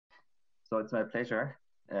So it's my pleasure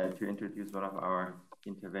to introduce one of our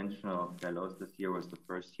interventional fellows. This year was the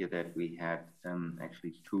first year that we had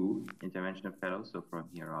actually two interventional fellows. So from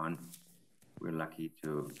here on, we're lucky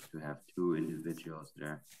to have two individuals that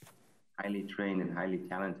are highly trained and highly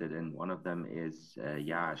talented. And one of them is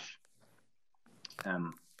Yash.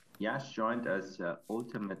 Yash joined us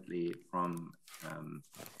ultimately from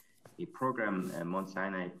a program, a Mount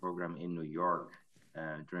Sinai program in New York,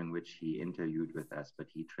 during which he interviewed with us, but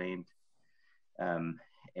he trained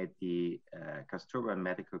at the Kasturba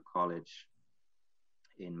Medical College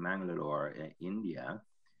in Mangalore, India.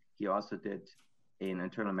 He also did an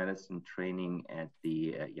internal medicine training at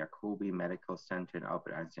the Jacobi Medical Center in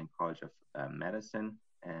Albert Einstein College of Medicine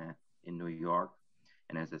in New York.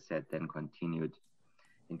 And as I said, then continued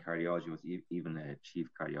in cardiology, was even a chief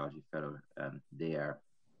cardiology fellow there.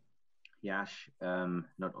 Yash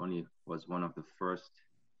not only was one of the first,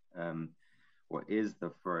 or is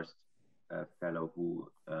the first fellow who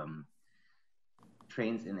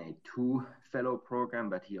trains in a two-fellow program,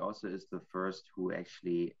 but he also is the first who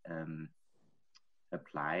actually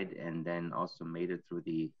applied and then also made it through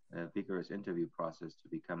the vigorous interview process to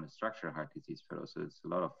become a structural heart disease fellow. So it's a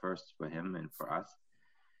lot of firsts for him and for us.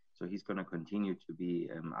 So he's going to continue to be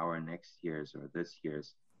our next year's or this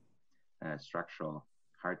year's structural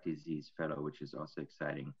heart disease fellow, which is also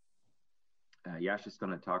exciting. Yash is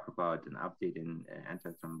going to talk about an update in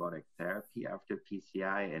antithrombotic therapy after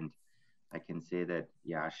PCI, and I can say that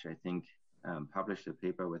Yash, I think, published a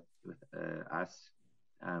paper with us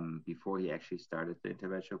before he actually started the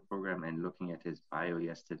interventional program. And looking at his bio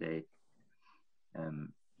yesterday,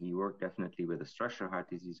 he worked definitely with a structural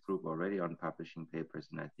heart disease group already on publishing papers,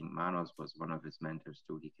 and I think Manos was one of his mentors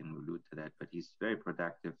too. He can allude to that, but he's very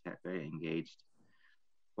productive, very engaged.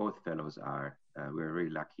 Both fellows are. We're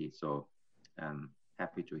really lucky. So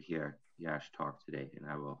happy to hear Yash talk today, and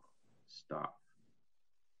I will stop.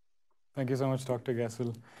 Thank you so much, Dr.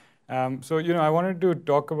 Gessel. So, I wanted to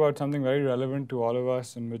talk about something very relevant to all of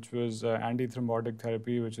us, and which was antithrombotic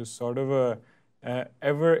therapy, which is sort of a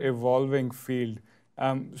ever-evolving field.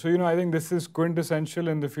 So, I think this is quintessential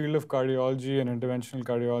in the field of cardiology and interventional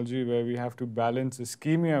cardiology, where we have to balance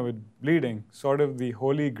ischemia with bleeding, sort of the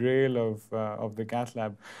holy grail of the cath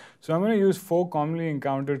lab. So I'm going to use 4 commonly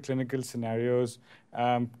encountered clinical scenarios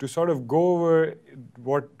to sort of go over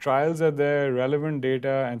what trials are there, relevant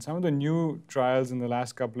data, and some of the new trials in the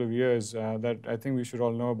last couple of years that I think we should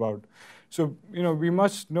all know about. So, we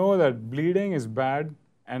must know that bleeding is bad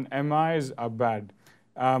and MIs are bad.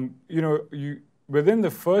 Within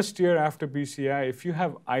the first year after PCI, if you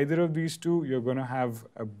have either of these two, you're going to have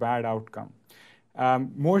a bad outcome.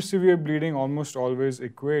 More severe bleeding almost always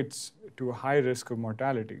equates to a high risk of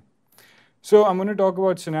mortality. So I'm going to talk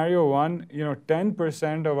about scenario 1.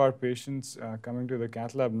 10% of our patients coming to the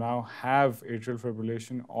cath lab now have atrial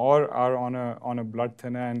fibrillation or are on a blood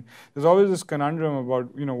thinner, and there's always this conundrum about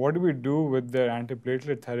what do we do with their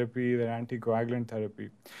antiplatelet therapy, their anticoagulant therapy.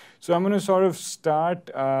 So I'm going to sort of start.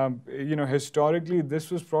 Historically, this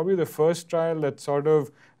was probably the first trial that sort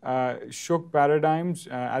of shook paradigms.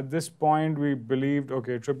 At this point, we believed,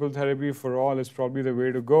 okay, triple therapy for all is probably the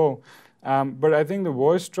way to go. But I think the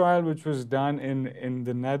worst trial, which was done in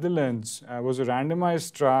the Netherlands, was a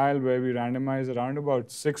randomized trial where we randomized around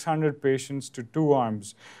about 600 patients to 2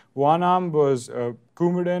 arms. One arm was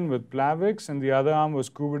Coumadin with Plavix, and the other arm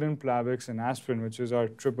was Coumadin, Plavix, and aspirin, which is our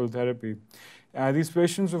triple therapy. These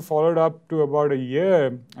patients were followed up to about a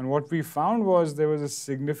year, and what we found was there was a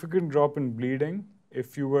significant drop in bleeding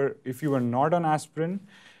if you were not on aspirin.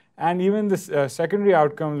 And even the secondary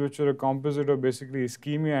outcomes, which are a composite of basically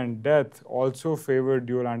ischemia and death, also favored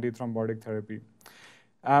dual antithrombotic therapy.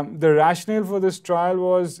 The rationale for this trial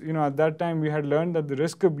was, at that time we had learned that the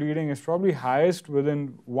risk of bleeding is probably highest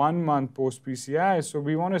within 1 month post-PCI, so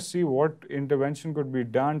we want to see what intervention could be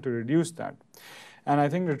done to reduce that. And I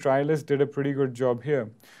think the trialists did a pretty good job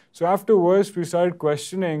here. So afterwards, we started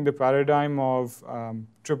questioning the paradigm of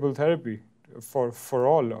triple therapy for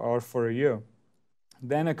all or for a year.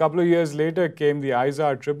 Then a couple of years later came the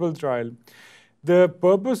IZAR triple trial. The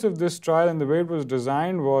purpose of this trial and the way it was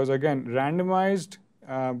designed was, again, randomized.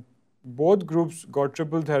 Both groups got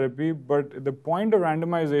triple therapy, but the point of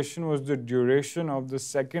randomization was the duration of the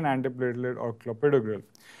second antiplatelet or clopidogrel.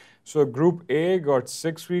 So group A got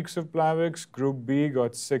 6 weeks of Plavix, group B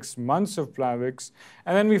got 6 months of Plavix,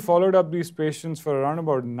 and then we followed up these patients for around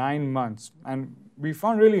about 9 months. And we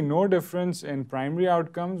found really no difference in primary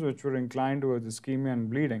outcomes, which were inclined towards ischemia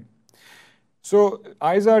and bleeding. So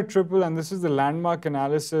IZAR triple, and this is the landmark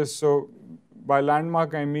analysis. So by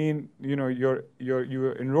landmark, I mean, you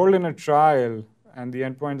were enrolled in a trial and the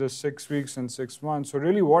endpoints are 6 weeks and 6 months. So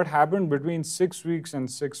really what happened between 6 weeks and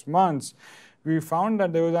 6 months, we found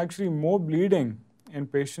that there was actually more bleeding in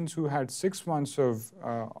patients who had 6 months of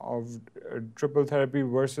triple therapy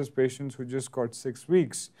versus patients who just got 6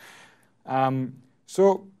 weeks.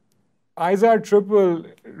 So IZAR triple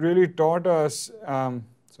really taught us,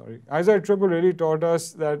 IZAR triple really taught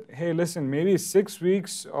us that, hey, listen, maybe 6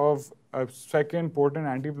 weeks of a second potent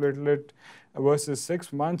antiplatelet versus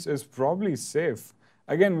 6 months is probably safe.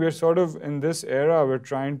 Again, we're sort of in this era, we're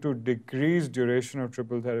trying to decrease duration of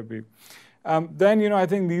triple therapy. Then, I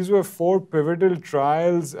think these were 4 pivotal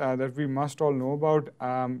trials that we must all know about.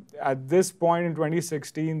 At this point in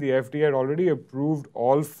 2016, the FDA had already approved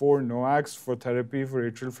all 4 NOACs for therapy for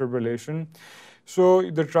atrial fibrillation. So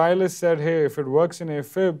the trialists said, hey, if it works in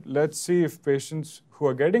AFib, let's see if patients who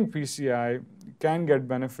are getting PCI can get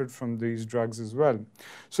benefit from these drugs as well.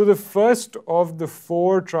 So the first of the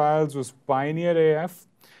 4 trials was Pioneer AF.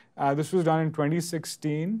 This was done in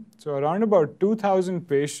 2016. So around about 2,000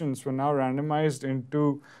 patients were now randomized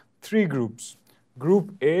into 3 groups.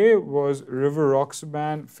 Group A was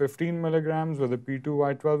rivaroxaban 15 milligrams with a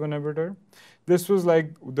P2Y12 inhibitor. This was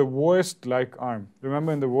like the worst arm.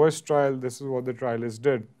 Remember, in the worst trial, this is what the trialists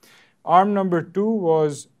did. Arm number 2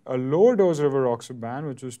 was a low-dose rivaroxaban,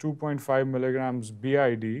 which was 2.5 milligrams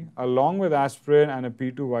BID, along with aspirin and a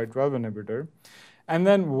P2Y12 inhibitor. And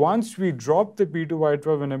then once we drop the P2Y12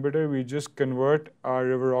 inhibitor, we just convert our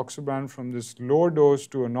rivaroxaban from this low dose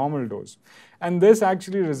to a normal dose. And this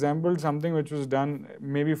actually resembled something which was done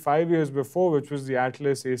maybe 5 years before, which was the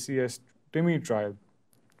Atlas ACS TIMI trial,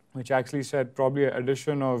 which actually said probably an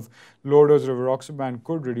addition of low-dose rivaroxaban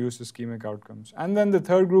could reduce ischemic outcomes. And then the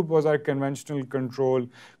third group was our conventional control,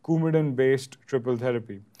 Coumadin-based triple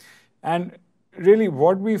therapy. And really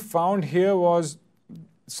what we found here was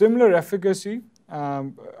similar efficacy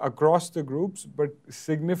across the groups, but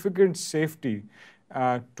significant safety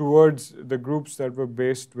towards the groups that were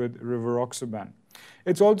based with rivaroxaban.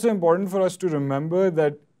 It's also important for us to remember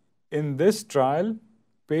that in this trial,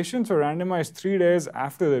 patients were randomized 3 days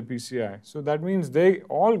after their PCI. So that means they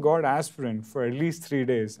all got aspirin for at least 3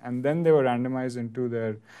 days, and then they were randomized into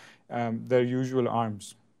their usual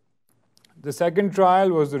arms. The second trial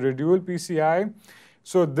was the Redual PCI.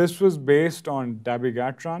 So this was based on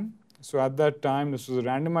dabigatran. So at that time, this was a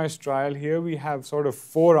randomized trial. Here we have sort of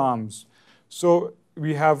 4 arms. So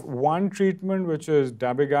we have one treatment, which is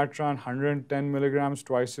dabigatran 110 milligrams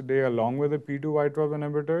twice a day along with a P2Y12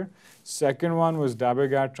 inhibitor. Second one was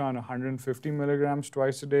dabigatran 150 milligrams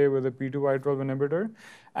twice a day with a P2Y12 inhibitor.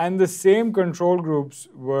 And the same control groups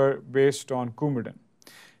were based on Coumadin.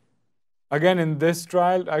 Again, in this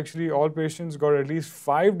trial, actually all patients got at least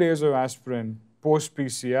 5 days of aspirin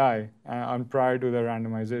post-PCI and prior to their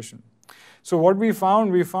randomization. So what we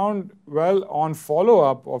found, well, on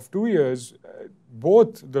follow-up of 2 years,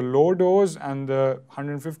 both the low dose and the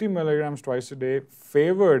 150 milligrams twice a day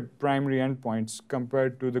favored primary endpoints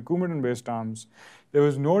compared to the Coumadin-based arms. There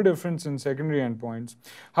was no difference in secondary endpoints.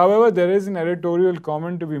 However, there is an editorial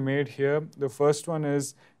comment to be made here. The first one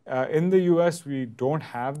is, in the US, we don't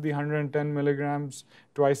have the 110 milligrams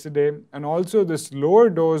twice a day. And also this lower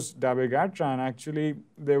dose dabigatran, actually,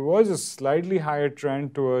 there was a slightly higher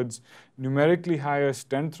trend towards numerically higher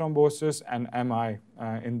stent thrombosis and MI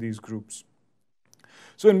in these groups.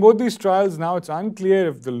 So in both these trials, now it's unclear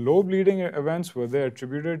if the low bleeding events were they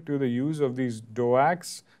attributed to the use of these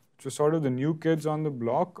DOACs, which were sort of the new kids on the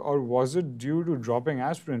block, or was it due to dropping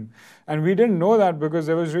aspirin? And we didn't know that because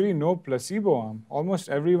there was really no placebo arm. Almost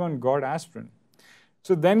everyone got aspirin.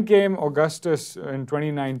 So then came Augustus in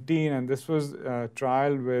 2019, and this was a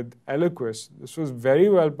trial with Eliquis. This was very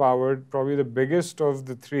well powered, probably the biggest of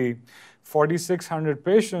the 3, 4,600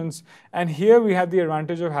 patients. And here we had the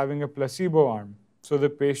advantage of having a placebo arm. So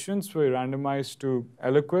the patients were randomized to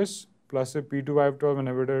Eliquis plus a P2Y12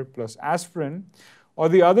 inhibitor plus aspirin, or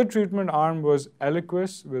the other treatment arm was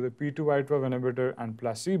Eliquis with a P2Y12 inhibitor and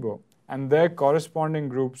placebo, and their corresponding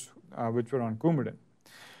groups which were on Coumadin.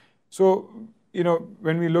 So,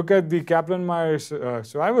 when we look at the Kaplan-Meier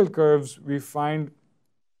survival curves, we find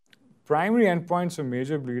primary endpoints of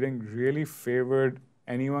major bleeding really favored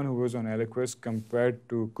anyone who was on Eliquis compared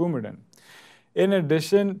to Coumadin. In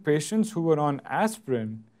addition, patients who were on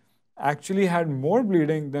aspirin actually had more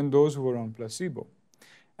bleeding than those who were on placebo.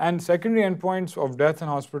 And secondary endpoints of death and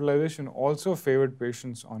hospitalization also favored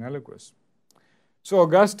patients on Eliquis. So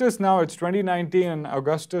Augustus, now it's 2019, and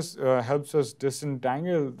Augustus helps us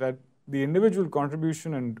disentangle that the individual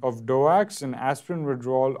contribution of DOACs and aspirin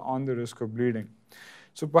withdrawal on the risk of bleeding.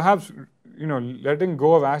 So perhaps, letting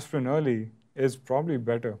go of aspirin early is probably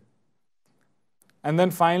better. And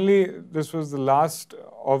then finally, this was the last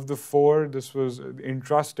of the 4. This was the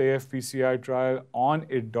INTRUST-AF PCI trial on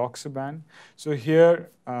edoxaban. So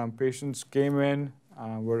here, patients came in,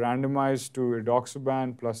 were randomized to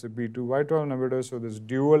edoxaban plus a B2Y12 inhibitor, so this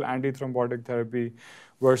dual antithrombotic therapy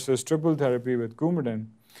versus triple therapy with Coumadin.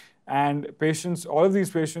 And patients, all of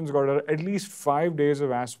these patients got at least 5 days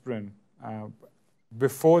of aspirin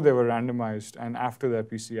before they were randomized and after their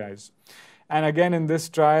PCIs. And again, in this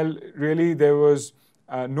trial, really there was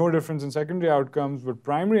no difference in secondary outcomes, but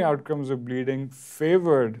primary outcomes of bleeding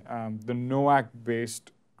favored the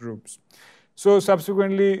NOAC-based groups. So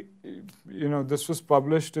subsequently, this was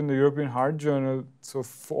published in the European Heart Journal. So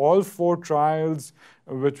for all 4 trials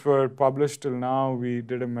which were published till now, we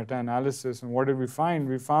did a meta-analysis. And what did we find?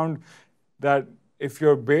 We found that if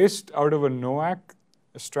you're based out of a NOAC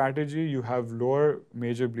strategy, you have lower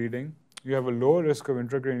major bleeding, you have a lower risk of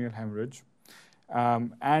intracranial hemorrhage,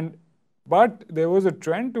 but there was a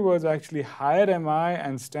trend towards actually higher MI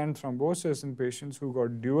and stent thrombosis in patients who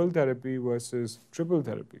got dual therapy versus triple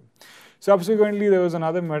therapy. Subsequently, there was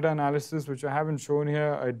another meta-analysis, which I haven't shown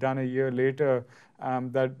here, I'd done a year later,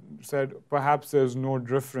 that said perhaps there's no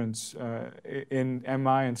difference in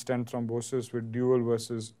MI and stent thrombosis with dual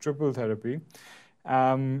versus triple therapy,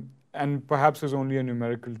 and perhaps there's only a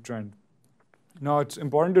numerical trend. Now, it's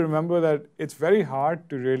important to remember that it's very hard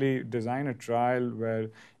to really design a trial where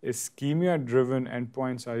ischemia-driven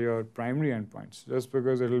endpoints are your primary endpoints, just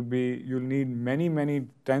because you'll need many, many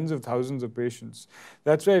tens of thousands of patients.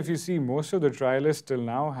 That's why if you see most of the trialists till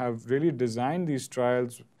now have really designed these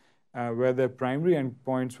trials where their primary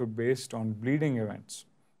endpoints were based on bleeding events.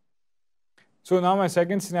 So now my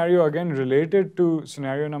second scenario, again related to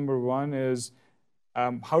scenario number 1, is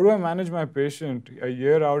how do I manage my patient a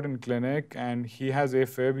year out in clinic and he has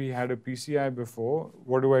AFib, he had a PCI before,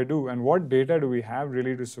 what do I do? And what data do we have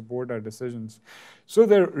really to support our decisions? So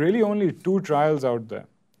there are really only 2 trials out there.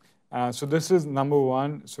 So this is number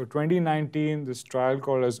 1. So 2019, this trial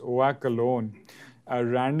called as OAC Alone,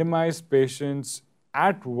 randomized patients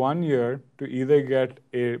at 1 year to either get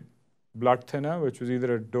a blood thinner, which was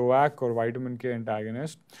either a DOAC or vitamin K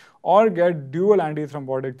antagonist, or get dual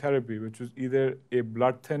antithrombotic therapy, which was either a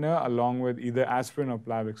blood thinner along with either aspirin or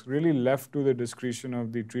Plavix, really left to the discretion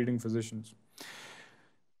of the treating physicians.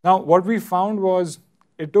 Now, what we found was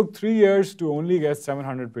it took 3 years to only get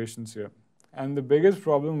 700 patients here. And the biggest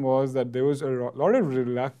problem was that there was a lot of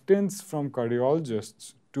reluctance from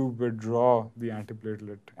cardiologists to withdraw the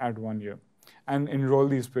antiplatelet at 1 year and enroll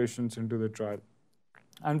these patients into the trial.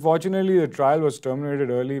 Unfortunately, the trial was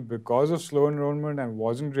terminated early because of slow enrollment and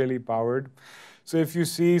wasn't really powered. So if you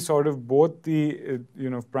see sort of both the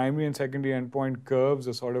primary and secondary endpoint curves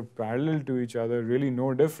are sort of parallel to each other, really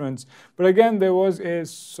no difference. But again, there was a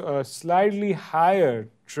slightly higher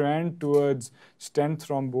trend towards stent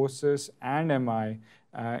thrombosis and MI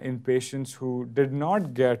in patients who did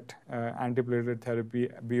not get antiplatelet therapy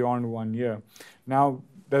beyond 1 year. Now,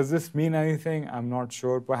 does this mean anything? I'm not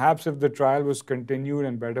sure. Perhaps if the trial was continued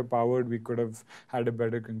and better powered, we could have had a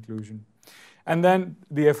better conclusion. And then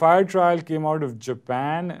the FIRE trial came out of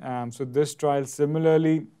Japan. So this trial,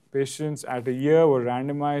 similarly, patients at a year were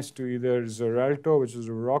randomized to either Xarelto, which is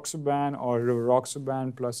rivaroxaban, or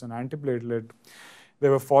rivaroxaban plus an antiplatelet. They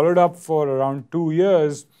were followed up for around 2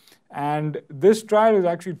 years. And this trial was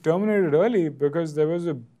actually terminated early because there was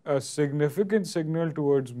a significant signal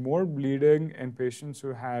towards more bleeding in patients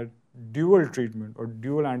who had dual treatment or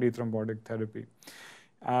dual antithrombotic therapy.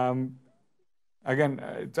 Again,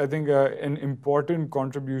 it's, I think, an important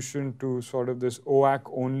contribution to sort of this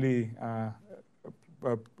OAC-only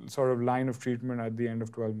sort of line of treatment at the end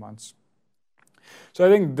of 12 months. So I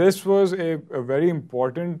think this was a very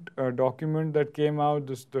important document that came out,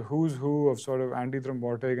 the who's who of sort of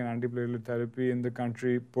antithrombotic and antiplatelet therapy in the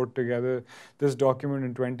country put together this document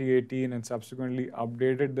in 2018 and subsequently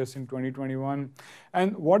updated this in 2021.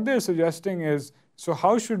 And what they're suggesting is, so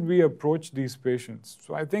how should we approach these patients?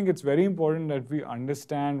 So I think it's very important that we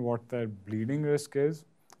understand what their bleeding risk is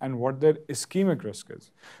and what their ischemic risk is.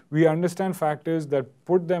 We understand factors that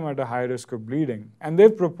put them at a high risk of bleeding. And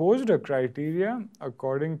they've proposed a criteria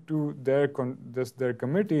according to their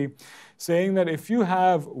committee, saying that if you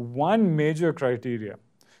have one major criteria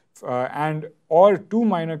or 2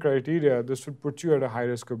 minor criteria, this would put you at a high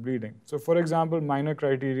risk of bleeding. So for example, minor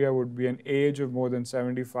criteria would be an age of more than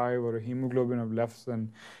 75 or a hemoglobin of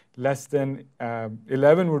less than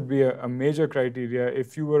 11 would be a major criteria.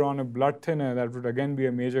 If you were on a blood thinner, that would again be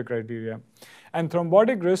a major criteria. And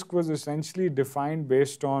thrombotic risk was essentially defined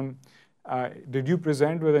based on did you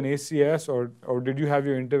present with an ACS or did you have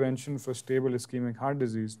your intervention for stable ischemic heart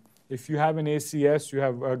disease? If you have an ACS, you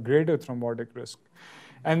have a greater thrombotic risk.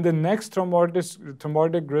 And the next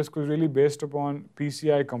thrombotic risk was really based upon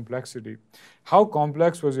PCI complexity. How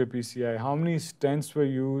complex was your PCI? How many stents were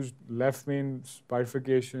used, left vein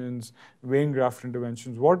bifurcations, vein graft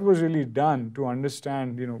interventions? What was really done to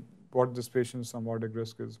understand, what this patient's thrombotic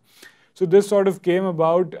risk is? So this sort of came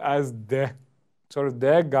about as their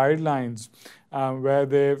guidelines, where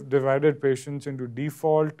they've divided patients into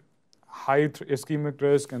default, high ischemic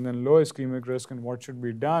risk, and then low ischemic risk, and what should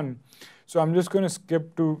be done. So I'm just going to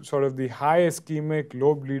skip to sort of the high ischemic,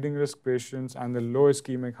 low bleeding risk patients and the low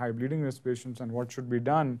ischemic, high bleeding risk patients and what should be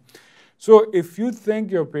done. So if you think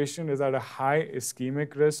your patient is at a high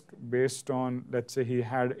ischemic risk based on, let's say he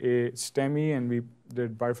had a STEMI and we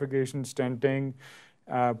did bifurcation stenting,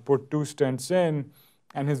 put 2 stents in,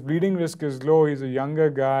 and his bleeding risk is low, he's a younger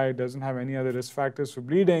guy, doesn't have any other risk factors for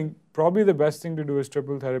bleeding, probably the best thing to do is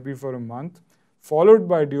triple therapy for a month, followed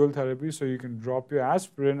by dual therapy, so you can drop your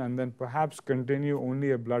aspirin and then perhaps continue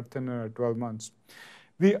only a blood thinner at 12 months.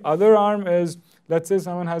 The other arm is, let's say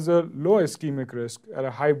someone has a low ischemic risk at a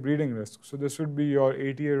high bleeding risk. So this would be your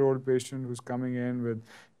 80-year-old patient who's coming in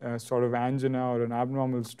with sort of angina or an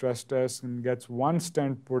abnormal stress test and gets 1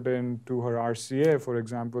 stent put into her RCA, for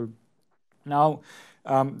example. Now,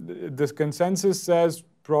 this consensus says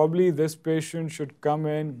probably this patient should come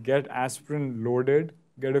in, get aspirin loaded,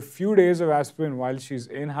 get a few days of aspirin while she's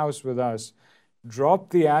in-house with us, drop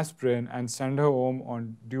the aspirin and send her home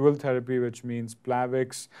on dual therapy, which means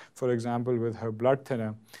Plavix, for example, with her blood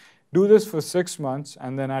thinner. Do this for 6 months,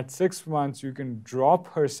 and then at 6 months, you can drop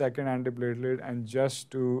her second antiplatelet and just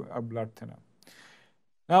do a blood thinner.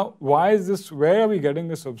 Now, why is this? Where are we getting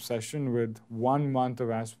this obsession with 1 month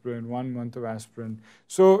of aspirin, 1 month of aspirin?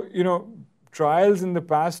 So, trials in the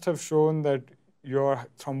past have shown that your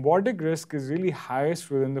thrombotic risk is really highest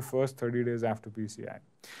within the first 30 days after PCI.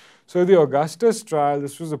 So the Augustus trial,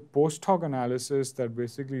 this was a post-hoc analysis that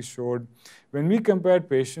basically showed when we compared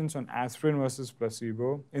patients on aspirin versus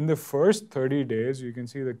placebo, in the first 30 days, you can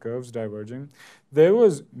see the curves diverging, there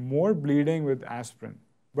was more bleeding with aspirin,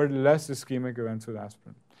 but less ischemic events with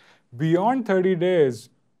aspirin. Beyond 30 days,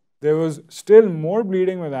 there was still more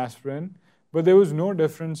bleeding with aspirin, but there was no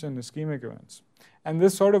difference in ischemic events. And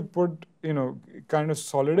this sort of kind of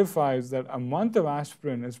solidifies that a month of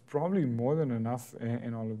aspirin is probably more than enough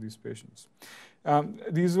in all of these patients.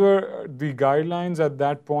 These were the guidelines at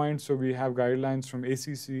that point. So we have guidelines from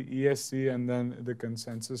ACC, ESC, and then the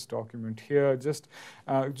consensus document here. Just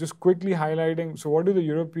quickly highlighting. So what do the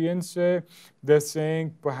Europeans say? They're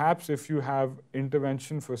saying perhaps if you have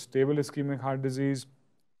intervention for stable ischemic heart disease,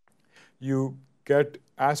 you get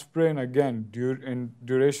aspirin, again, in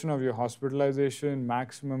duration of your hospitalization,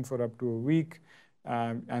 maximum for up to a week,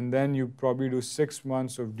 and then you probably do 6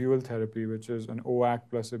 months of dual therapy, which is an OAC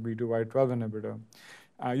plus a B2Y12 inhibitor.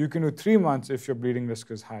 You can do 3 months if your bleeding risk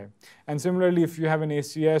is high. And similarly, if you have an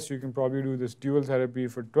ACS, you can probably do this dual therapy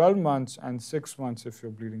for 12 months and 6 months if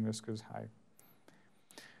your bleeding risk is high.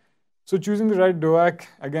 So choosing the right DOAC,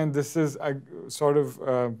 again, this is sort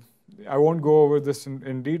of I won't go over this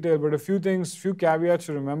in detail, but a few caveats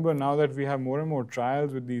to remember now that we have more and more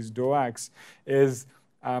trials with these DOACs is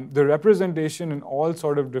the representation in all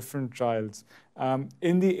sort of different trials.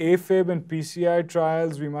 In the AFib and PCI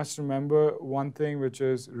trials, we must remember one thing, which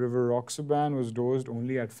is rivaroxaban was dosed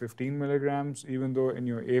only at 15 milligrams, even though in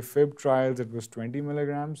your AFib trials it was 20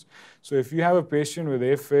 milligrams. So if you have a patient with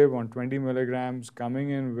AFib on 20 milligrams coming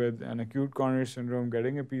in with an acute coronary syndrome,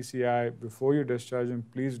 getting a PCI, before you discharge him,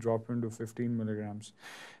 please drop him to 15 milligrams.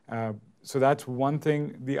 So that's one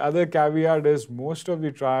thing. The other caveat is most of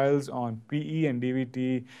the trials on PE and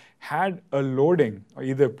DVT had a loading, or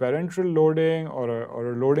either parenteral loading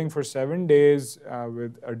or a loading for 7 days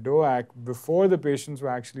with a DOAC before the patients were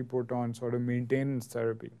actually put on sort of maintenance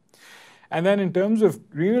therapy. And then in terms of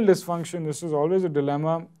renal dysfunction, this is always a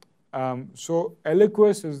dilemma. So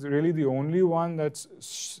Eliquis is really the only one that's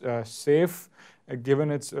safe, given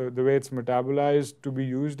the way it's metabolized, to be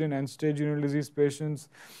used in end-stage renal disease patients.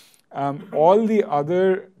 All the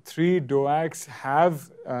other 3 DOACs have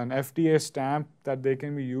an FDA stamp that they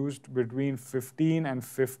can be used between 15 and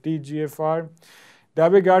 50 GFR.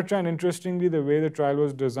 Dabigatran, interestingly, the way the trial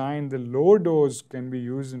was designed, the low dose can be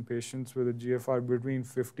used in patients with a GFR between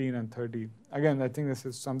 15 and 30. Again, I think this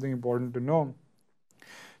is something important to know.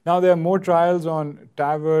 Now, there are more trials on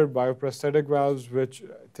TAVR, bioprosthetic valves, which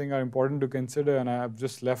I think are important to consider, and I have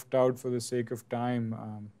just left out for the sake of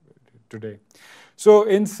time today. So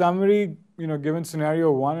in summary, given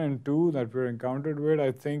scenario 1 and 2 that we're encountered with,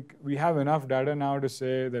 I think we have enough data now to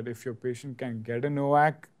say that if your patient can get an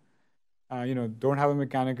OAC, don't have a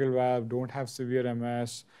mechanical valve, don't have severe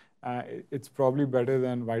MS, It's probably better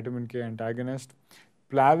than vitamin K antagonist.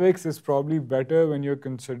 Plavix is probably better when you're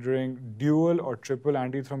considering dual or triple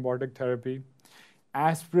antithrombotic therapy.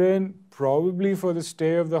 Aspirin, probably for the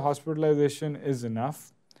stay of the hospitalization, is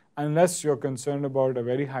enough, unless you're concerned about a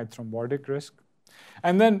very high thrombotic risk.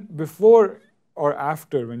 And then before or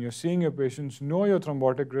after, when you're seeing your patients, know your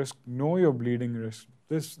thrombotic risk, know your bleeding risk.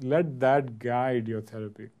 Just let that guide your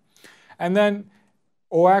therapy. And then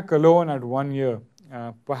OAC alone at 1 year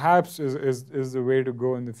perhaps is the way to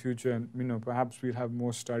go in the future. And perhaps we'll have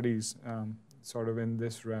more studies sort of in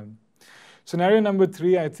this realm. Scenario number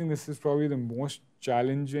 3, I think this is probably the most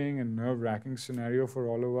challenging and nerve-wracking scenario for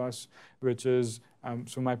all of us, which is,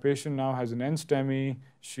 so my patient now has an NSTEMI,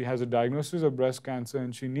 she has a diagnosis of breast cancer,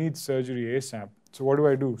 and she needs surgery ASAP. So what do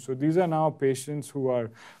I do? So these are now patients who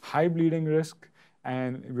are high bleeding risk,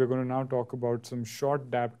 and we're going to now talk about some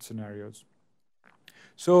short DAPT scenarios.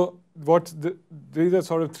 So these are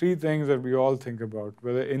sort of 3 things that we all think about,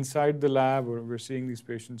 whether inside the lab or we're seeing these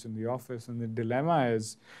patients in the office. And the dilemma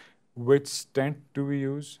is, which stent do we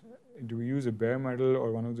use? Do we use a bare metal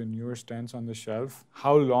or one of the newer stents on the shelf?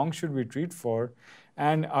 How long should we treat for?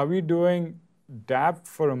 And are we doing DAPT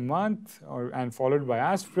for a month and followed by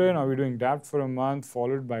aspirin? Are we doing DAPT for a month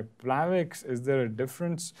followed by Plavix? Is there a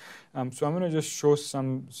difference? So I'm going to just show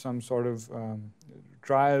some sort of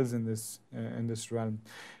trials in this realm.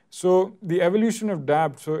 So the evolution of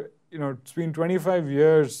DAPT. So it's been 25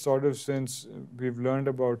 years sort of since we've learned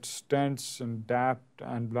about stents and DAPT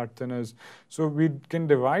and blood thinners. So we can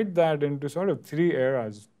divide that into sort of 3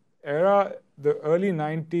 eras. The early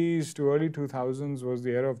 90s to early 2000s was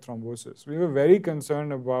the era of thrombosis. We were very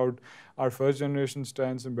concerned about our first generation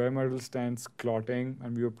stents and bare metal stents clotting,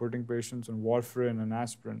 and we were putting patients on warfarin and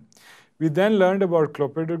aspirin. We then learned about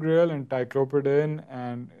clopidogrel and ticlopidin,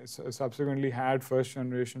 and subsequently had first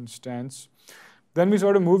generation stents. Then we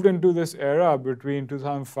sort of moved into this era between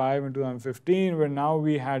 2005 and 2015, where now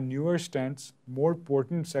we had newer stents, more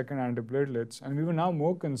potent second antiplatelets, and we were now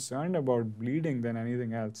more concerned about bleeding than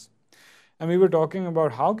anything else. And we were talking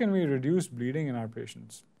about how can we reduce bleeding in our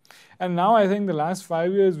patients. And now I think the last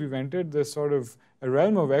 5 years we've entered this sort of a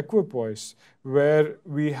realm of equipoise, where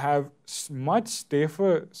we have much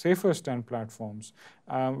safer stent platforms.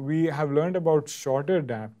 We have learned about shorter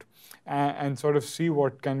DAPT, and sort of see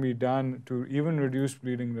what can be done to even reduce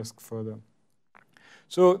bleeding risk further.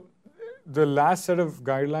 So the last set of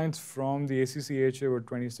guidelines from the ACCHA were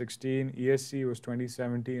 2016, ESC was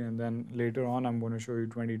 2017, and then later on I'm going to show you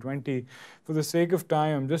 2020. For the sake of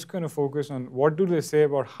time, I'm just going to focus on what do they say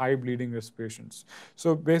about high bleeding risk patients.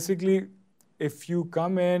 So basically, if you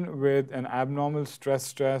come in with an abnormal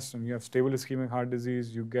stress and you have stable ischemic heart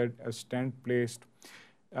disease, you get a stent placed.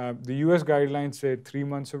 The US guidelines say 3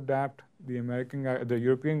 months of DAPT. The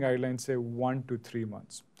European guidelines say 1 to 3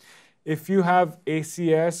 months. If you have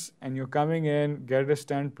ACS and you're coming in, get a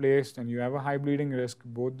stent placed, and you have a high bleeding risk,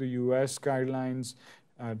 both the US guidelines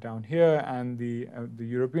down here and the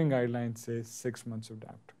European guidelines say 6 months of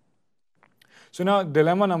DAPT. So now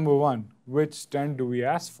dilemma number 1, which stent do we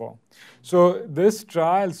ask for? So this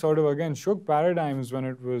trial sort of again shook paradigms when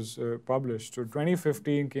it was published. So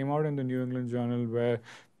 2015 came out in the New England Journal, where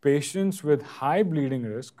patients with high bleeding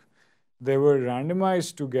risk, they were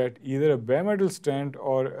randomized to get either a bare metal stent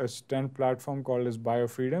or a stent platform called as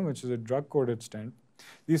BioFreedom, which is a drug-coated stent.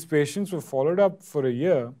 These patients were followed up for a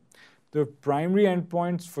year. The primary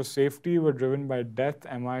endpoints for safety were driven by death,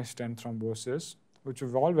 MI, stent thrombosis, which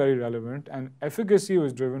were all very relevant, and efficacy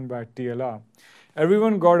was driven by TLR.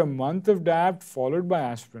 Everyone got a month of DAPT followed by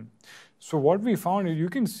aspirin. So what we found is you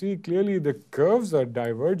can see clearly the curves are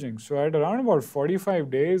diverging. So at around about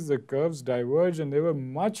 45 days, the curves diverged, and there were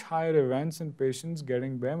much higher events in patients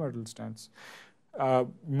getting bare metal stents.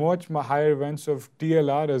 Much higher events of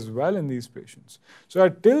TLR as well in these patients. So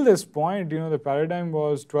till this point, the paradigm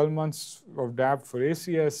was 12 months of DAPT for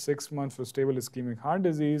ACS, 6 months for stable ischemic heart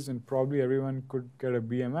disease, and probably everyone could get a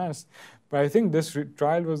BMS. But I think this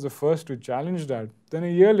trial was the first to challenge that. Then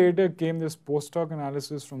a year later came this post-hoc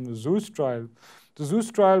analysis from the Zeus trial. The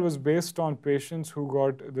Zeus trial was based on patients who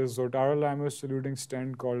got this zotarolimab-eluting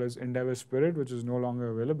stent called as Endeavor Spirit, which is no longer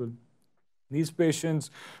available. These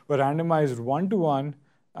patients were randomized 1-to-1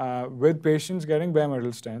 with patients getting bare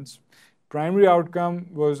metal stents. Primary outcome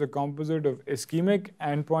was a composite of ischemic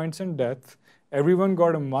endpoints and death. Everyone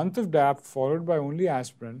got a month of DAPT followed by only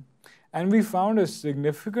aspirin. And we found a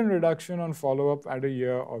significant reduction on follow-up at a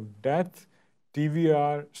year of death,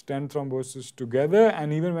 TVR, stent thrombosis together,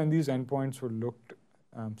 and even when these endpoints were looked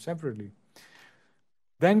separately.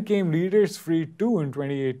 Then came Leaders Free 2 in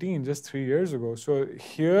 2018, just 3 years ago. So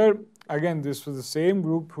here, again, this was the same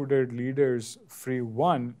group who did Leaders Free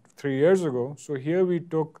 1 3 years ago. So here we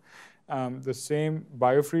took the same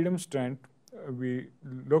biofreedom stent. We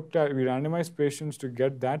randomized patients to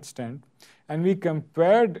get that stent, and we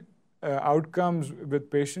compared outcomes with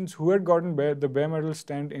patients who had gotten the bare metal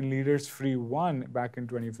stent in Leaders Free 1 back in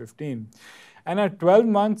 2015. And at 12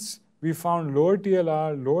 months, we found lower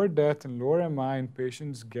TLR, lower death, and lower MI in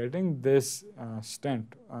patients getting this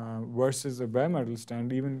stent versus a bare metal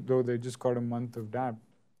stent, even though they just got a month of DAP.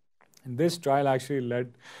 And this trial actually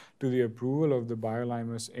led to the approval of the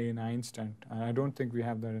Biolimus A9 stent. And I don't think we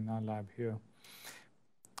have that in our lab here.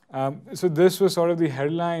 So this was sort of the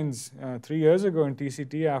headlines 3 years ago in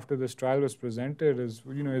TCT after this trial was presented is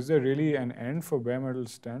there really an end for bare metal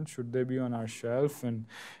stents? Should they be on our shelf? And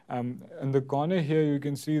in the corner here, you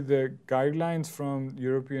can see the guidelines from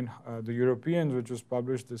the Europeans, which was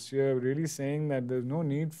published this year, really saying that there's no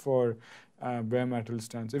need for bare metal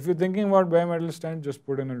stents. If you're thinking about bare metal stent, just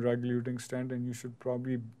put in a drug-eluting stent and you should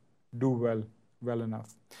probably do well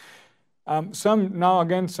enough. Some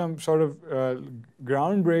sort of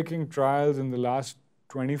groundbreaking trials in the last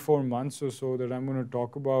 24 months or so that I'm going to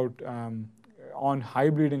talk about on high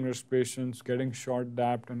bleeding risk patients getting short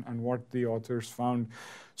DAPT and what the authors found.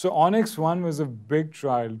 So Onyx 1 was a big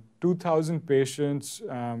trial. 2,000 patients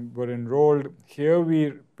were enrolled.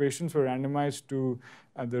 Here patients were randomized to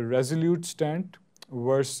the Resolute stent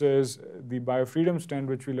versus the biofreedom stent,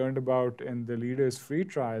 which we learned about in the Leaders Free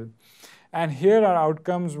trial. And here our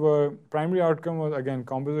outcomes primary outcome was, again,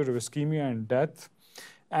 composite of ischemia and death.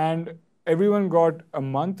 And everyone got a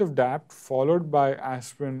month of DAPT followed by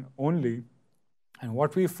aspirin only. And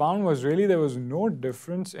what we found was really there was no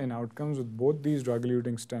difference in outcomes with both these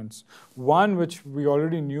drug-eluting stents. One, which we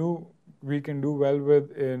already knew we can do well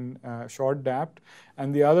with in short DAPT,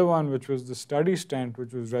 and the other one, which was the study stent,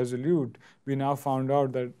 which was Resolute, we now found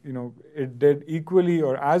out that it did equally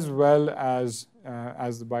or as well as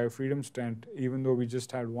the biofreedom stent, even though we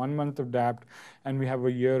just had 1 month of DAPT and we have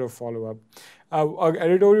a year of follow-up. Our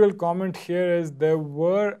editorial comment here is there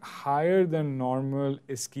were higher than normal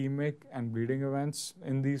ischemic and bleeding events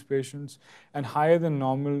in these patients and higher than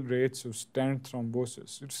normal rates of stent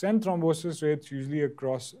thrombosis. Stent thrombosis rates usually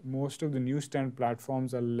across most of the new stent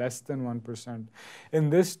platforms are less than 1%. In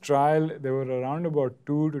this trial, there were around about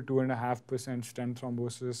 2 to 2.5% stent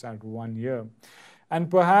thrombosis at 1 year. And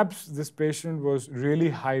perhaps this patient was really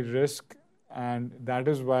high risk, and that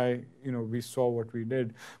is why we saw what we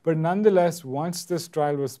did. But nonetheless, once this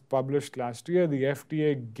trial was published last year, the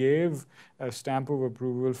FDA gave a stamp of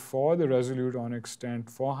approval for the Resolute Onyx stent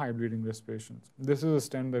for high bleeding risk patients. This is a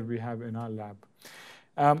stent that we have in our lab.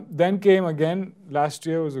 Then came again, last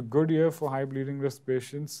year was a good year for high bleeding risk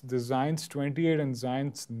patients. The Xience 28 and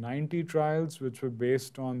Xience 90 trials, which were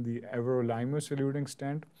based on the everolimus eluting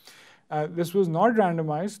stent. This was not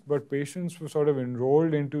randomized, but patients were sort of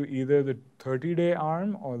enrolled into either the 30-day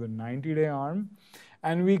arm or the 90-day arm.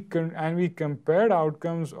 And we compared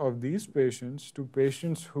outcomes of these patients to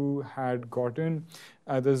patients who had gotten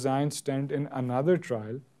the Xience stent in another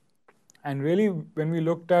trial. And really, when we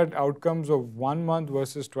looked at outcomes of 1 month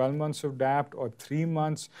versus 12 months of DAPT or 3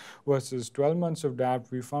 months versus 12 months of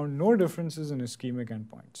DAPT, we found no differences in ischemic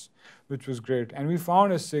endpoints, which was great. And we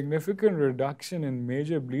found a significant reduction in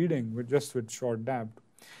major bleeding with short DAPT.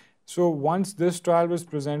 So once this trial was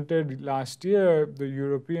presented last year, the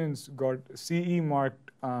Europeans got CE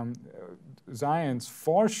marked Xience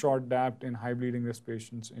for short DAPT in high bleeding risk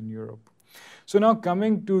patients in Europe. So now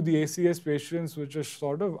coming to the ACS patients, which is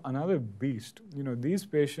sort of another beast. These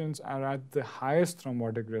patients are at the highest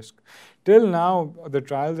thrombotic risk. Till now, the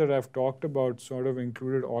trials that I've talked about sort of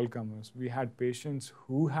included all comers. We had patients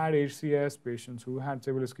who had HCS, patients who had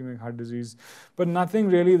severe ischemic heart disease, but nothing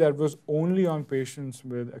really that was only on patients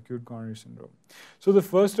with acute coronary syndrome. So the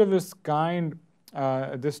first of its kind,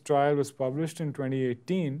 this trial was published in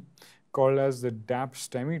 2018, called as the DAPT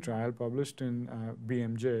STEMI trial, published in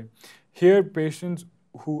BMJ. Here, patients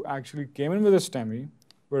who actually came in with a STEMI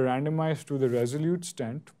were randomized to the Resolute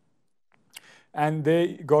stent, and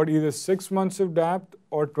they got either 6 months of DAPT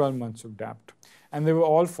or 12 months of DAPT. And they were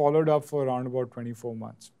all followed up for around about 24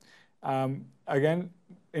 months. Again,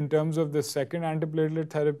 in terms of the second antiplatelet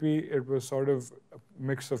therapy, it was sort of a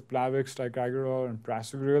mix of Plavix, ticagrelor, and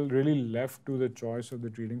prasugrel, really left to the choice of the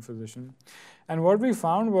treating physician. And what we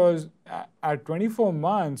found was at 24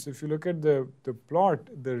 months, if you look at the plot,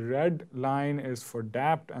 the red line is for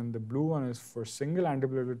DAPT and the blue one is for single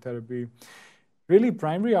antiplatelet therapy. Really,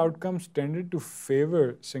 primary outcomes tended to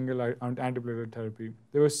favor single antiplatelet therapy.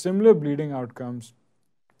 There were similar bleeding outcomes.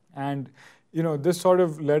 And this sort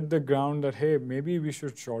of led the ground that, hey, maybe we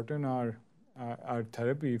should shorten our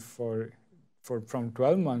therapy for from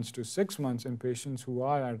 12 months to 6 months in patients who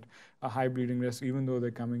are at a high bleeding risk, even though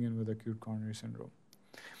they're coming in with acute coronary syndrome.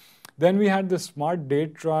 Then we had the SMART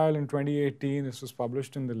DATE trial in 2018. This was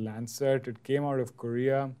published in the Lancet. It came out of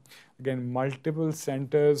Korea. Again, multiple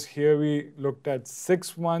centers. Here we looked at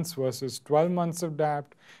 6 months versus 12 months of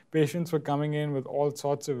DAPT. Patients were coming in with all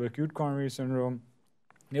sorts of acute coronary syndrome.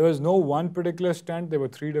 There was no one particular stent. There were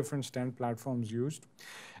 3 different stent platforms used.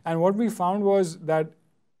 And what we found was that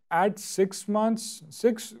at 6 months,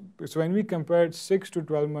 so when we compared 6 to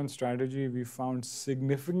 12 month strategy, we found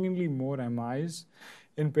significantly more MIs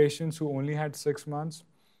in patients who only had 6 months.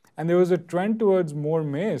 And there was a trend towards more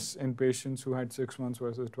MACE in patients who had 6 months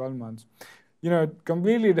versus 12 months.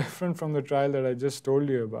 Completely different from the trial that I just told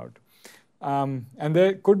you about. And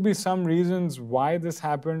there could be some reasons why this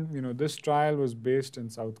happened. This trial was based in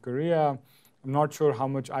South Korea. I'm not sure how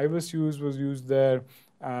much IVUS was used there.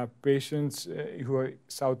 Patients who are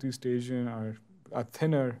Southeast Asian are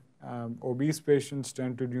thinner. Obese patients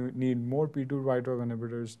tend to need more P2Y12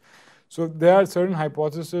 inhibitors. So there are certain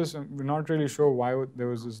hypotheses, and we're not really sure why there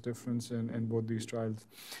was this difference in both these trials.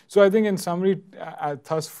 So I think in summary,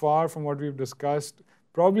 thus far from what we've discussed,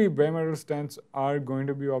 probably bare metal stents are going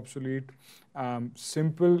to be obsolete.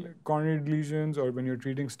 Simple coronary lesions, or when you're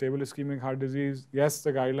treating stable ischemic heart disease, yes,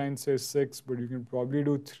 the guideline says 6, but you can probably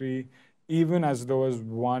do 3, even as low as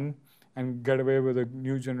 1, and get away with a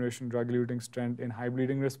new generation drug-eluting stent in high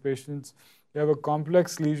bleeding risk patients. You have a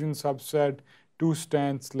complex lesion subset, 2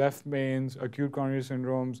 stents, left mains, acute coronary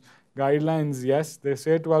syndromes. Guidelines, yes, they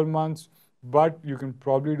say 12 months, but you can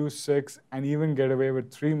probably do 6 and even get away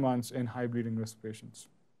with 3 months in high bleeding risk patients.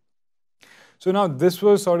 So now this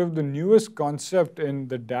was sort of the newest concept in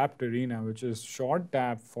the DAPT arena, which is short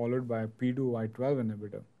DAPT followed by a P2Y12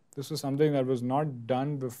 inhibitor. This was something that was not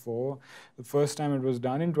done before. The first time it was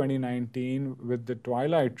done in 2019 with the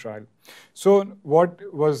Twilight trial. So what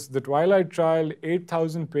was the Twilight trial?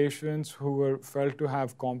 8,000 patients who were felt to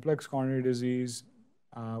have complex coronary disease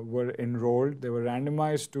were enrolled. They were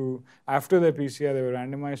randomized to, after their PCI, they were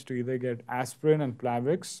randomized to either get aspirin and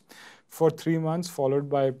Plavix for 3 months, followed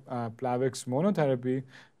by Plavix monotherapy,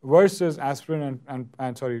 versus aspirin and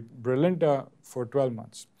Brilinta for 12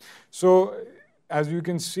 months. So as you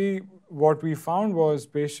can see, what we found was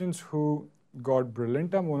patients who got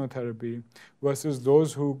Brilinta monotherapy versus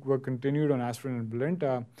those who were continued on aspirin and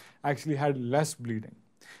Brilinta actually had less bleeding.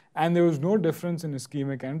 And there was no difference in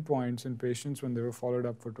ischemic endpoints in patients when they were followed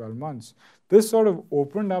up for 12 months. This sort of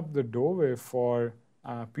opened up the doorway for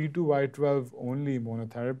P2Y12 only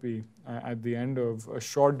monotherapy at the end of a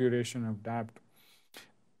short duration of DAPT.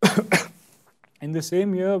 In the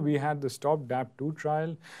same year, we had the STOP DAPT2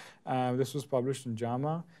 trial. This was published in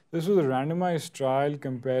JAMA. This was a randomized trial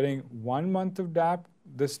comparing 1 month of DAPT,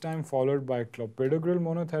 this time followed by clopidogrel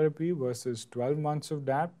monotherapy versus 12 months of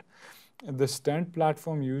DAPT. The stent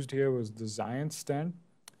platform used here was the Xience stent.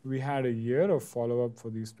 We had a year of follow-up for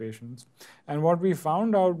these patients. And what we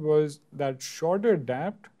found out was that shorter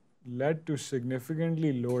DAPT led to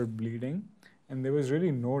significantly lower bleeding, and there was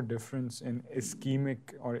really no difference in ischemic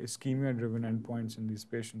or ischemia-driven endpoints in these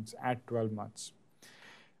patients at 12 months.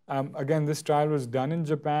 Again, this trial was done in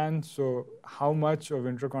Japan, so how much of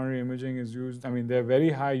intracoronary imaging is used? I mean, they're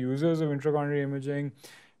very high users of intracoronary imaging.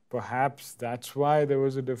 Perhaps that's why there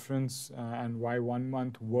was a difference and why 1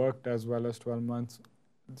 month worked as well as 12 months.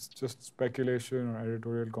 It's just speculation or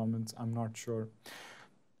editorial comments, I'm not sure.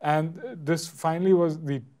 And this finally was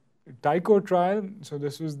the Tycho trial. So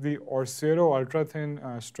this was the Orsero ultra-thin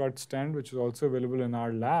strut stent, which is also available in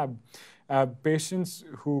our lab. Patients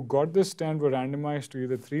who got this stent were randomized to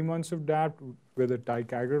either 3 months of DAPT with a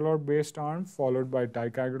ticagrelor-based arm, followed by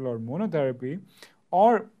ticagrelor monotherapy,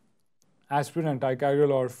 or aspirin and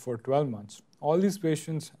ticagrelor for 12 months. All these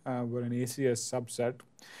patients were an ACS subset.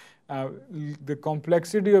 The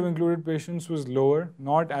complexity of included patients was lower,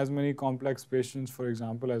 not as many complex patients, for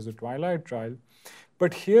example, as the Twilight trial.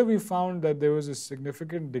 But here we found that there was a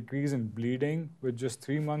significant decrease in bleeding with just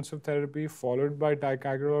 3 months of therapy, followed by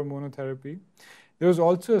ticagrelor monotherapy. There was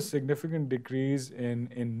also a significant decrease in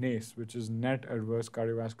NACE, which is net adverse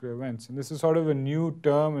cardiovascular events. And this is sort of a new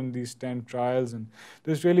term in these stent trials, and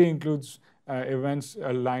this really includes events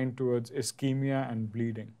aligned towards ischemia and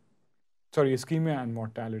bleeding. Sorry, ischemia and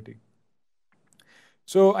mortality.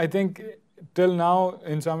 So I think till now,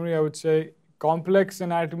 in summary, I would say complex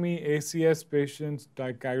anatomy, ACS patients,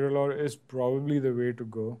 ticagrelor is probably the way to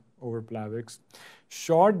go over Plavix.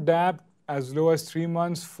 Short DAPT, as low as 3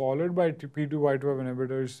 months, followed by P2Y12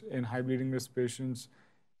 inhibitors in high bleeding risk patients,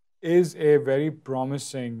 is a very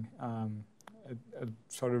promising a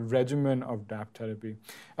sort of regimen of DAPT therapy.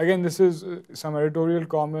 Again, this is some editorial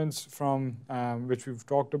comments from which we've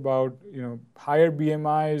talked about. Higher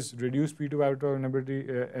BMIs, reduced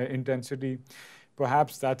P2Y12 intensity.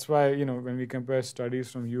 Perhaps that's why, when we compare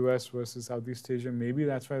studies from US versus Southeast Asia, maybe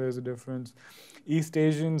that's why there's a difference. East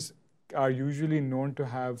Asians are usually known to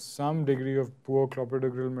have some degree of poor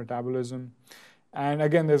clopidogrel metabolism. And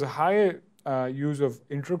again, there's a higher use of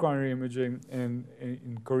intracoronary imaging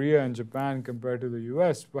in Korea and Japan compared to the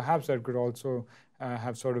US. Perhaps that could also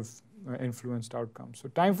have sort of influenced outcomes. So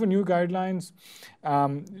time for new guidelines.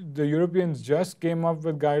 The Europeans just came up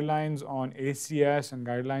with guidelines on ACS and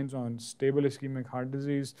guidelines on stable ischemic heart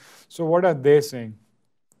disease. So what are they saying?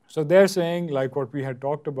 So they're saying, like what we had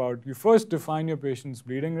talked about, you first define your patient's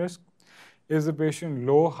bleeding risk. Is the patient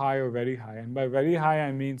low, high, or very high? And by very high,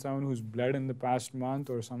 I mean someone who's bled in the past month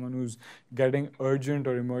or someone who's getting urgent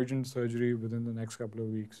or emergent surgery within the next couple of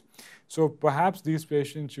weeks. So perhaps these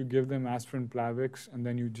patients, you give them aspirin Plavix, and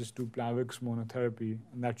then you just do Plavix monotherapy,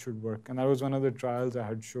 and that should work. And that was one of the trials I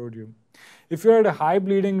had showed you. If you're at a high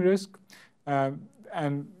bleeding risk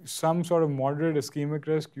and some sort of moderate ischemic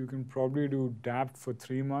risk, you can probably do DAPT for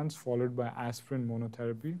 3 months, followed by aspirin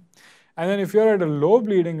monotherapy. And then if you're at a low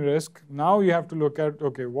bleeding risk, now you have to look at,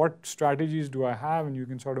 okay, what strategies do I have? And you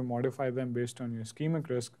can sort of modify them based on your ischemic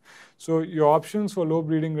risk. So your options for low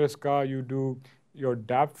bleeding risk are you do your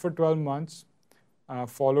DAPT for 12 months,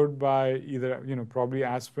 followed by either, probably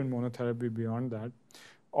aspirin monotherapy beyond that.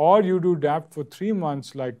 Or you do DAPT for 3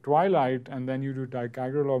 months like Twilight, and then you do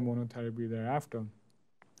ticagrelor monotherapy thereafter.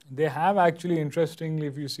 They have actually, interestingly,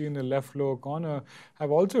 if you see in the left lower corner,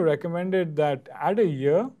 have also recommended that at a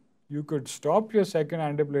year, you could stop your second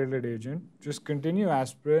antiplatelet agent, just continue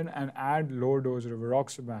aspirin, and add low dose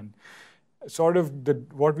rivaroxaban. Sort of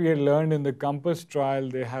what we had learned in the COMPASS trial,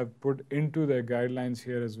 they have put into their guidelines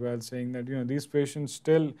here as well, saying that these patients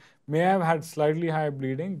still may have had slightly higher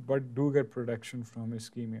bleeding, but do get protection from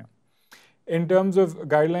ischemia. In terms of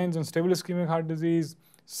guidelines on stable ischemic heart disease,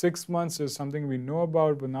 6 months is something we know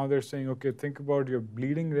about, but now they're saying, okay, think about your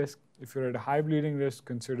bleeding risk. If you're at a high bleeding risk,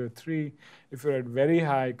 consider 3. If you're at very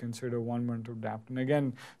high, consider 1 month of DAPT. And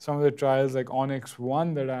again, some of the trials like Onyx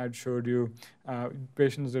 1 that I had showed you,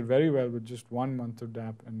 patients did very well with just 1 month of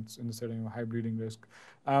DAPT and in the setting of high bleeding risk.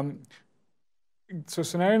 So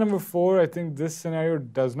scenario number 4, I think this scenario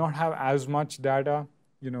does not have as much data.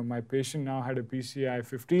 My patient now had a PCI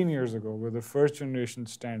 15 years ago with a first generation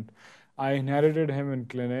stent. I inherited him in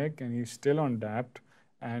clinic and he's still on DAPT,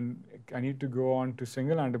 and I need to go on to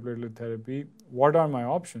single antiplatelet therapy. What are my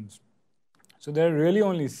options? So there are really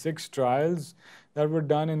only 6 trials that were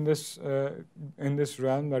done in this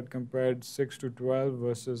realm that compared 6 to 12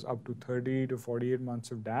 versus up to 30 to 48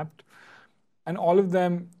 months of DAPT. And all of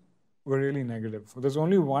them were really negative. So there's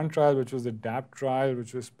only one trial, which was the DAPT trial,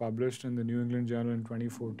 which was published in the New England Journal in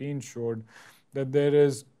 2014, showed that there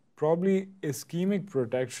is probably ischemic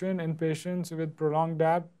protection in patients with prolonged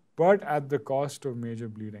DAPT, but at the cost of major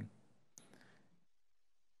bleeding.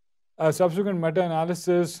 A subsequent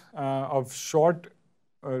meta-analysis of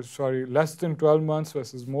less than 12 months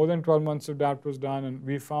versus more than 12 months of DAPT was done, and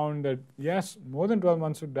we found that, yes, more than 12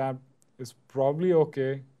 months of DAPT is probably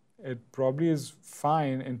okay. It probably is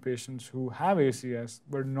fine in patients who have ACS,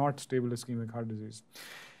 but not stable ischemic heart disease.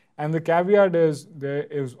 And the caveat is there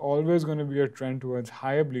is always going to be a trend towards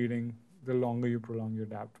higher bleeding the longer you prolong your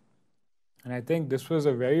DAPT. And I think this was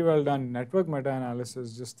a very well done network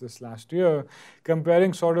meta-analysis just this last year,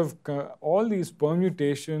 comparing sort of all these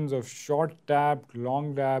permutations of short DAPT,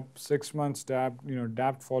 long DAPT, 6 months DAPT,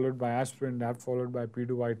 DAPT followed by aspirin, DAPT followed by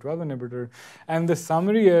P2Y12 inhibitor. And the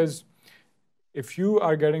summary is, if you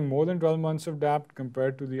are getting more than 12 months of DAPT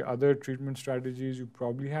compared to the other treatment strategies, you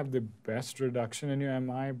probably have the best reduction in your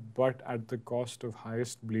MI, but at the cost of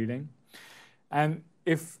highest bleeding. And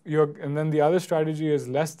then the other strategy is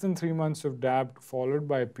less than 3 months of DAPT followed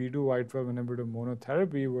by P2Y12 inhibitor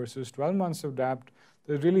monotherapy versus 12 months of DAPT.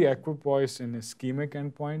 There's really equipoise in ischemic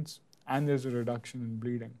endpoints, and there's a reduction in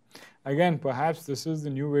bleeding. Again, perhaps this is the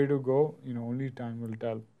new way to go. Only time will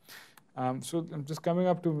tell. So I'm just coming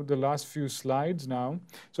up to the last few slides now.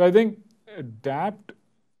 So I think DAPT,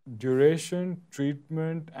 duration,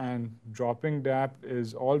 treatment, and dropping DAPT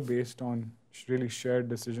is all based on really shared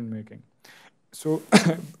decision making. So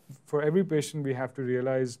for every patient, we have to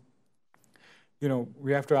realize,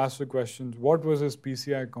 we have to ask the questions, what was his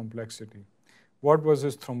PCI complexity? What was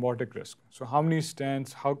his thrombotic risk? So how many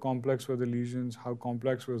stents, how complex were the lesions, how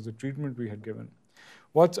complex was the treatment we had given?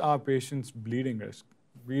 What's our patient's bleeding risk?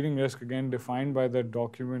 bleeding risk, again, defined by the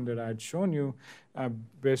document that I had shown you,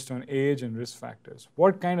 based on age and risk factors.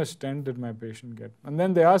 What kind of stent did my patient get? And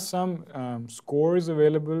then there are some scores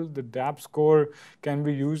available. The DAP score can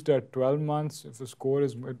be used at 12 months if the score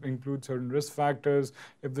it includes certain risk factors.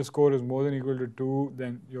 If the score is more than equal to 2,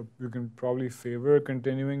 then you can probably favor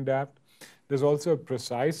continuing DAP. There's also a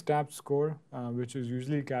precise DAP score, which is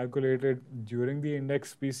usually calculated during the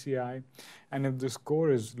index PCI. And if the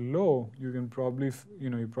score is low, you can probably,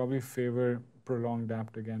 you probably favor prolonged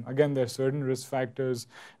DAPT again. Again, there are certain risk factors,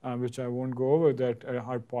 which I won't go over, that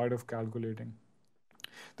are part of calculating.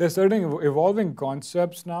 There are certain evolving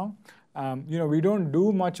concepts now. We don't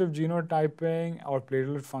do much of genotyping or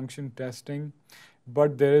platelet function testing,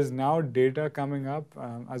 but there is now data coming up.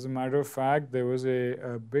 As a matter of fact, there was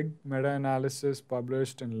a big meta-analysis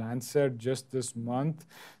published in Lancet just this month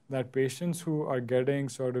that patients who are getting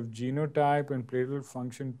sort of genotype and platelet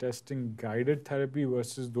function testing guided therapy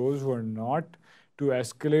versus those who are not, to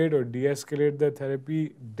escalate or de-escalate their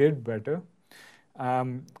therapy, did better.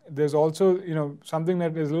 There's also, something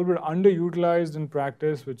that is a little bit underutilized in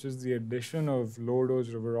practice, which is the addition of low-dose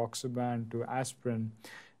rivaroxaban to aspirin.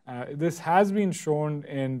 This has been shown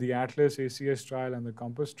in the Atlas ACS trial and the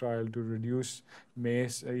Compass trial to reduce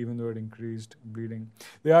MACE, even though it increased bleeding.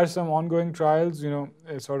 There are some ongoing trials,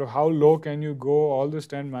 sort of how low can you go? All the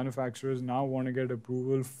stent manufacturers now want to get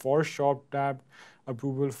approval for short DAPT,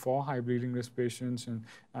 approval for high bleeding risk patients,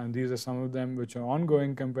 and these are some of them which are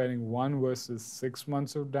ongoing, comparing 1 versus 6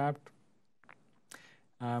 months of DAPT.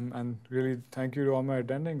 And really, thank you to all my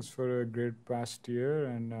attendings for a great past year,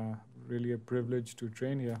 and really a privilege to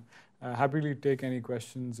train here. Happily take any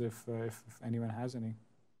questions if anyone has any.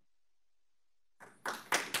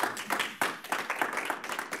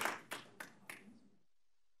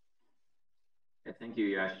 Thank you,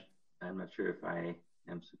 Yash. I'm not sure if I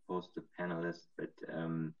am supposed to panelist, but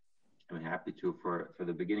I'm happy to for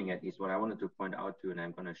the beginning at least. What I wanted to point out to, and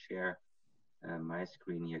I'm going to share my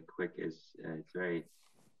screen here quick, is it's very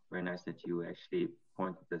nice that you actually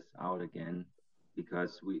pointed this out again,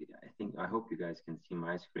 because I hope you guys can see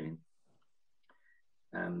my screen.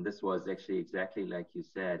 This was actually exactly like you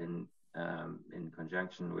said, in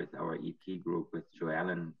conjunction with our EP group with Joe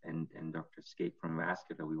Allen and Dr. Skate from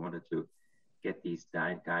Vascular. We wanted to get these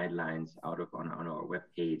guidelines out on our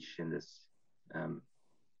webpage in this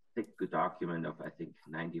thick document of, I think,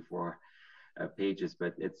 94 pages,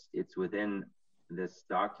 but it's within this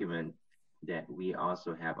document that we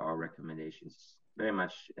also have our recommendations, very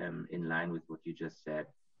much in line with what you just said,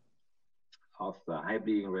 of high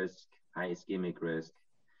bleeding risk, high ischemic risk,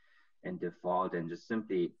 and default, and just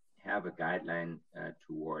simply have a guideline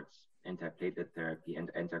towards antiplatelet therapy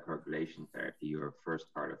and anticoagulation therapy, your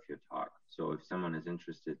first part of your talk. So if someone is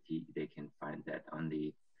interested, they can find that on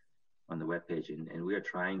the webpage, and we are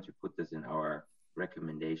trying to put this in our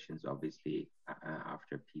recommendations, obviously,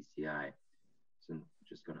 after PCI. So I'm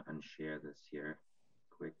just going to unshare this here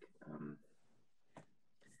quick.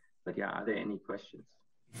 But yeah, are there any questions?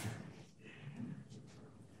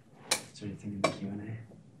 Is there anything in the Q&A?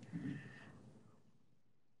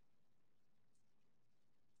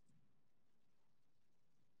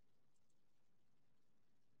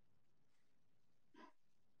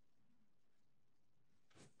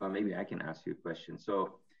 Well, maybe I can ask you a question.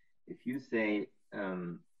 So if you say,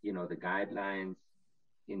 the guidelines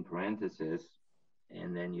in parentheses,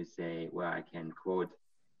 and then you say, well, I can, quote,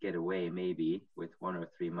 get away maybe with 1 or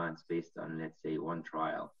 3 months based on, let's say, 1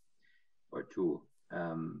 trial or 2.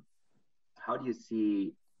 How do you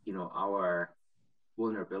see, our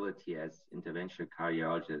vulnerability as interventional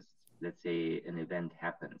cardiologists? Let's say an event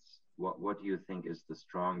happens. What do you think is the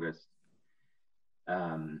strongest,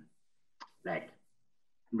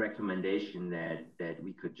 recommendation that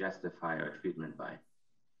we could justify our treatment by?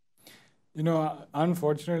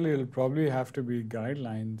 Unfortunately, it'll probably have to be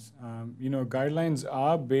guidelines. Guidelines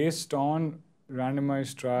are based on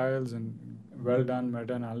randomized trials and well-done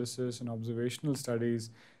meta-analysis and observational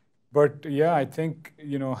studies. But yeah, I think,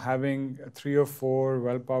 having 3 or 4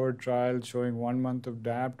 well-powered trials showing 1 month of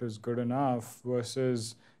DAPT is good enough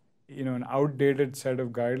versus, an outdated set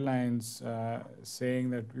of guidelines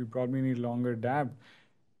saying that we probably need longer DAPT.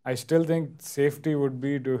 I still think safety would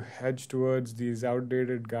be to hedge towards these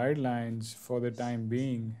outdated guidelines for the time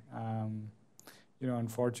being,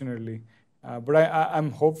 unfortunately. But I'm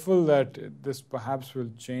hopeful that this perhaps will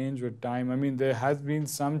change with time. I mean, there has been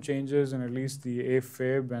some changes in at least the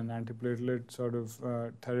AFib and antiplatelet sort of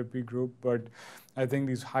therapy group, but I think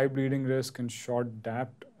these high bleeding risk and short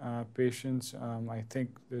DAPT patients, I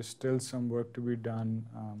think there's still some work to be done,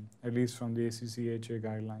 at least from the ACC/HA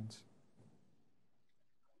guidelines.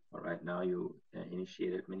 All right, now you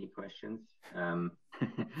initiated many questions.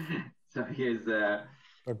 So here's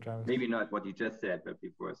maybe not what you just said, but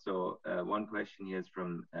before. So one question here is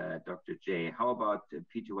from Dr. J. How about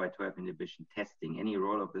P2Y12 inhibition testing? Any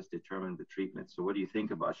role of this determine the treatment? So what do you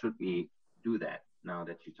think about? Should we do that now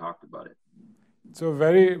that you talked about it? So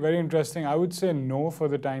very, very interesting. I would say no for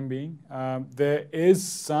the time being. There is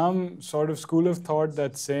some sort of school of thought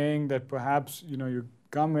that's saying that perhaps, you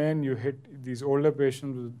come in, you hit these older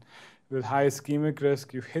patients with high ischemic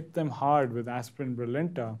risk, you hit them hard with aspirin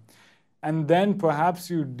Brilinta, and then perhaps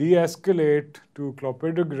you de-escalate to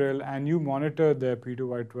clopidogrel and you monitor their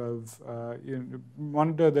P2Y12,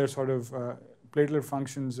 monitor their sort of platelet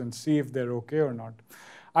functions and see if they're okay or not.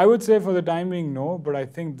 I would say for the time being, no, but I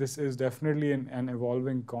think this is definitely an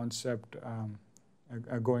evolving concept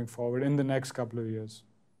going forward in the next couple of years.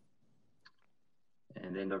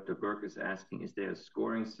 And then Dr. Burke is asking, is there a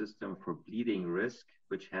scoring system for bleeding risk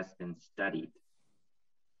which has been studied?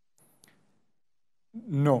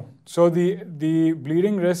 No. So the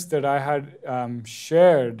bleeding risk that I had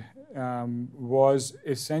shared was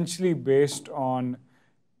essentially based on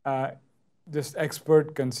this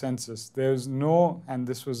expert consensus. There's no, and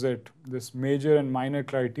this was it, this major and minor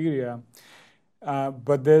criteria,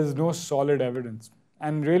 but there's no solid evidence.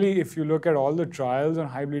 And really, if you look at all the trials on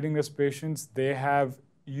high bleeding risk patients, they have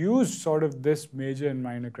used sort of this major and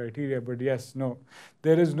minor criteria, but yes, no,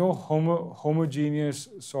 there is no homogeneous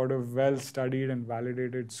sort of well-studied and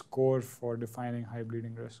validated score for defining high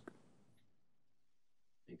bleeding risk.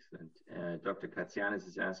 Excellent. Dr. Katsianis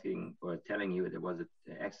is asking or telling you it was an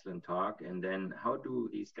excellent talk. And then how do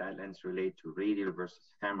these guidelines relate to radial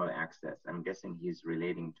versus femoral access? I'm guessing he's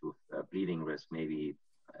relating to bleeding risk, maybe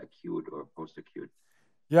acute or post-acute.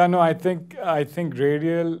 Yeah, no, I think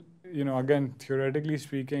radial, again, theoretically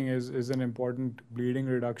speaking, is an important bleeding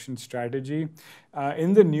reduction strategy.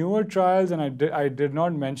 In the newer trials, and I did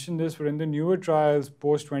not mention this, but in the newer trials,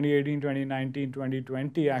 post 2018, 2019,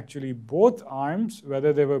 2020, actually both arms,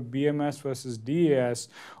 whether they were BMS versus DAS,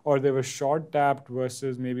 or they were short DAPT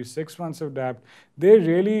versus maybe 6 months of DAPT, they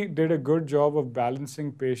really did a good job of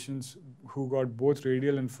balancing patients who got both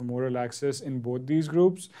radial and femoral access in both these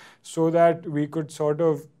groups, so that we could sort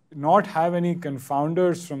of not have any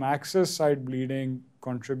confounders from access side bleeding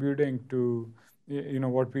contributing to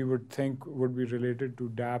what we would think would be related to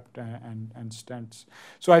DAPT and stents.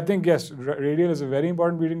 So I think, yes, radial is a very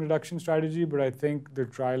important bleeding reduction strategy, but I think the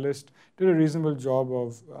trialist did a reasonable job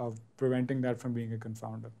of preventing that from being a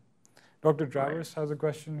confounder. Dr. Travers has a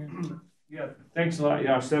question here. Yeah, thanks a lot,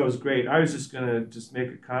 Yash. That was great. I was just going to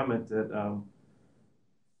make a comment that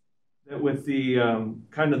that with the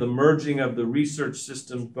kind of the merging of the research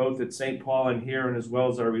systems, both at St. Paul and here, and as well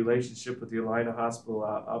as our relationship with the Allina Hospital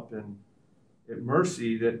up at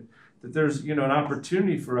Mercy, that there's an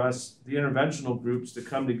opportunity for us, the interventional groups, to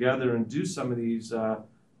come together and do some of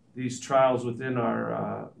these trials within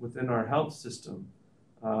our health system,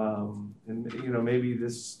 and maybe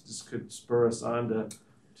this could spur us on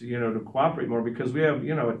to cooperate more, because we have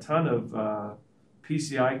a ton of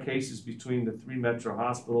PCI cases between the 3 metro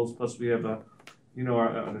hospitals, plus we have a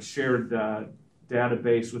shared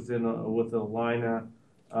database with Allina.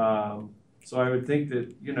 So I would think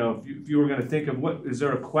that if you were going to think of is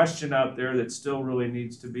there a question out there that still really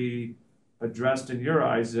needs to be addressed in your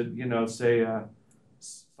eyes, that say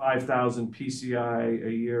 5,000 PCI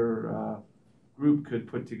a year group could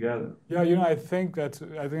put together? Yeah, I think that's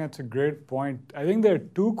a great point. I think there are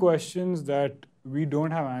 2 questions that we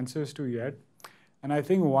don't have answers to yet, and I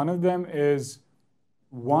think one of them is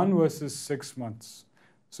 1 versus 6 months.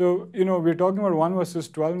 So we're talking about 1 versus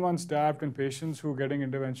 12 months DAPT in patients who are getting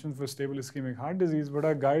interventions for stable ischemic heart disease, but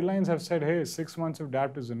our guidelines have said, hey, 6 months of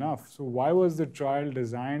DAPT is enough. So why was the trial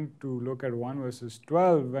designed to look at 1 versus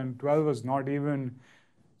 12 when 12 was not even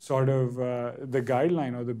sort of the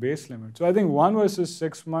guideline or the base limit? So I think 1 versus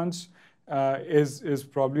 6 months is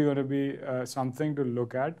probably going to be something to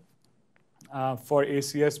look at for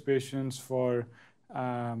ACS patients, for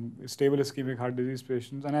stable ischemic heart disease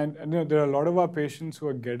patients. And I know there are a lot of our patients who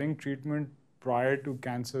are getting treatment prior to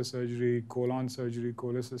cancer surgery, colon surgery,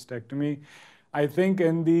 cholecystectomy. I think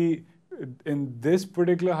in this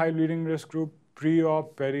particular high bleeding risk group,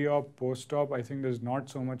 pre-op, peri-op, post-op, I think there's not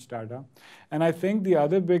so much data. And I think the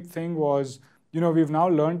other big thing was, we've now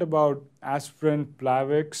learned about aspirin,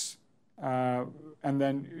 Plavix, and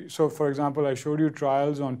then, so for example, I showed you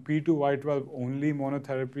trials on P2Y12 only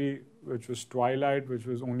monotherapy, which was Twilight, which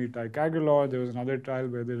was only ticagrelor. There was another trial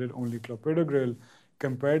where they did only clopidogrel.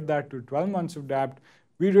 Compared that to 12 months of DAPT,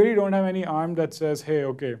 we really don't have any arm that says, hey,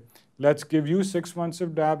 okay, let's give you 6 months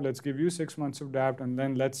of DAPT, let's give you 6 months of DAPT, and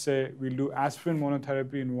then let's say we'll do aspirin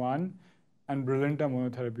monotherapy in one and Brilinta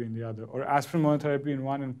monotherapy in the other, or aspirin monotherapy in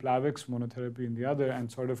one and Plavix monotherapy in the other,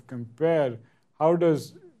 and sort of compare how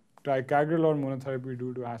does ticagrelor monotherapy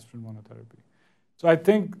do to aspirin monotherapy. So I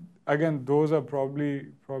think, again, those are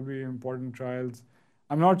probably important trials.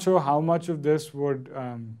 I'm not sure how much of this would,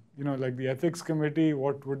 like the ethics committee,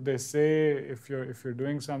 what would they say if you're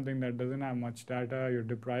doing something that doesn't have much data, you're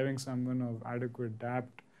depriving someone of adequate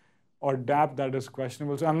DAPT, or DAPT that is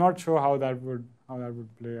questionable. So I'm not sure how that would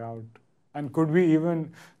play out. And could we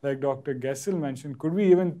even, like Dr. Gessel mentioned, could we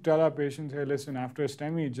even tell our patients, hey, listen, after a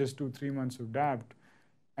STEMI, just do 3 months of DAPT,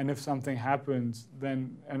 and if something happens,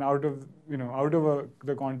 then, and out of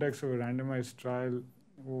the context of a randomized trial,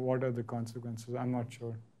 what are the consequences? I'm not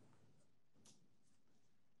sure.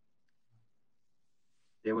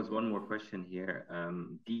 There was one more question here.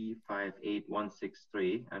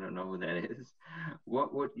 D58163, I don't know who that is.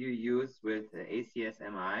 What would you use with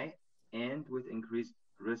ACS-MI and with increased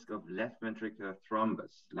risk of left ventricular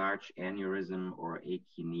thrombus, large aneurysm or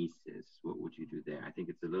akinesis? What would you do there? I think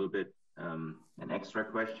it's a little bit an extra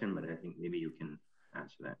question, but I think maybe you can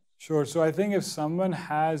answer that. Sure. So I think if someone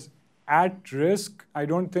has at risk, I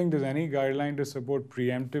don't think there's any guideline to support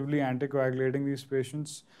preemptively anticoagulating these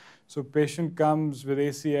patients. So patient comes with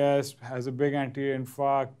ACS, has a big anterior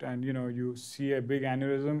infarct, and you see a big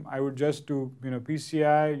aneurysm. I would just do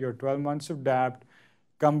PCI, your 12 months of DAPT,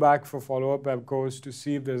 come back for follow-up echoes to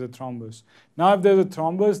see if there's a thrombus. Now, if there's a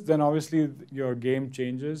thrombus, then obviously your game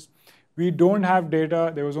changes. We don't have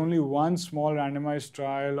data. There was only one small randomized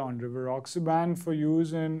trial on rivaroxaban for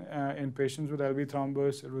use in patients with LV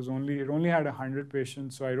thrombus. It only had 100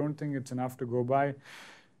 patients, so I don't think it's enough to go by.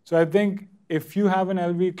 So I think if you have an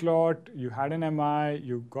LV clot, you had an MI,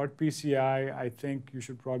 you got PCI, I think you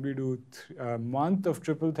should probably do a month of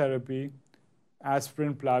triple therapy,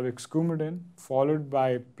 aspirin, Plavix, Coumadin, followed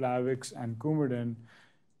by Plavix and Coumadin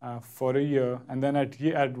for a year, and then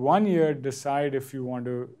at 1 year, decide if you want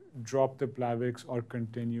to drop the Plavix or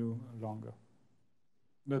continue longer.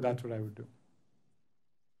 No, that's what I would do.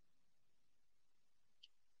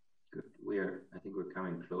 Good. I think we're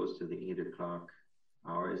coming close to the 8 o'clock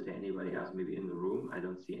hour. Is there anybody else maybe in the room? I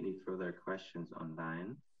don't see any further questions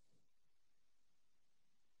online.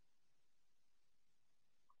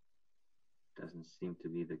 Doesn't seem to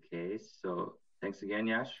be the case. So thanks again,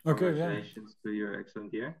 Yash. Congratulations to your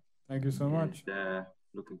excellent year. Thank you so much.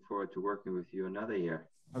 Looking forward to working with you another year.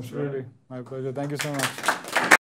 Absolutely. My pleasure. Thank you so much.